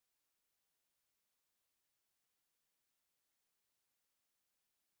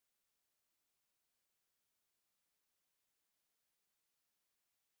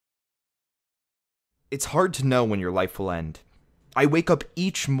It's hard to know when your life will end. I wake up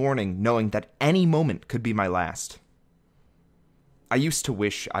each morning knowing that any moment could be my last. I used to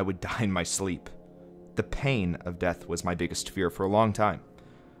wish I would die in my sleep. The pain of death was my biggest fear for a long time.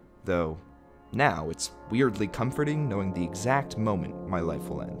 Though, now it's weirdly comforting knowing the exact moment my life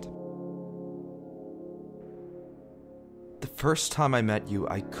will end. The first time I met you,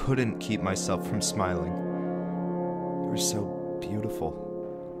 I couldn't keep myself from smiling. You were so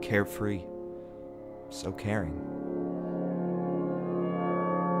beautiful, carefree, so caring.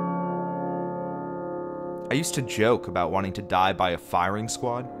 I used to joke about wanting to die by a firing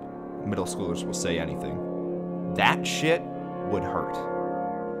squad. Middle schoolers will say anything. That shit would hurt.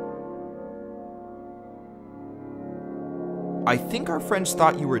 I think our friends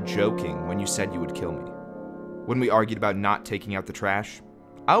thought you were joking when you said you would kill me. When we argued about not taking out the trash,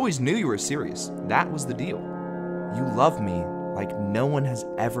 I always knew you were serious. That was the deal. You love me like no one has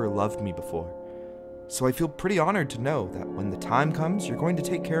ever loved me before. So I feel pretty honored to know that when the time comes, you're going to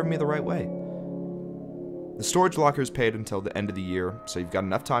take care of me the right way. The storage locker is paid until the end of the year, so you've got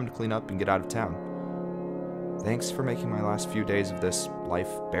enough time to clean up and get out of town. Thanks for making my last few days of this life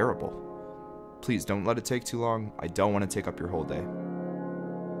bearable. Please don't let it take too long. I don't want to take up your whole day.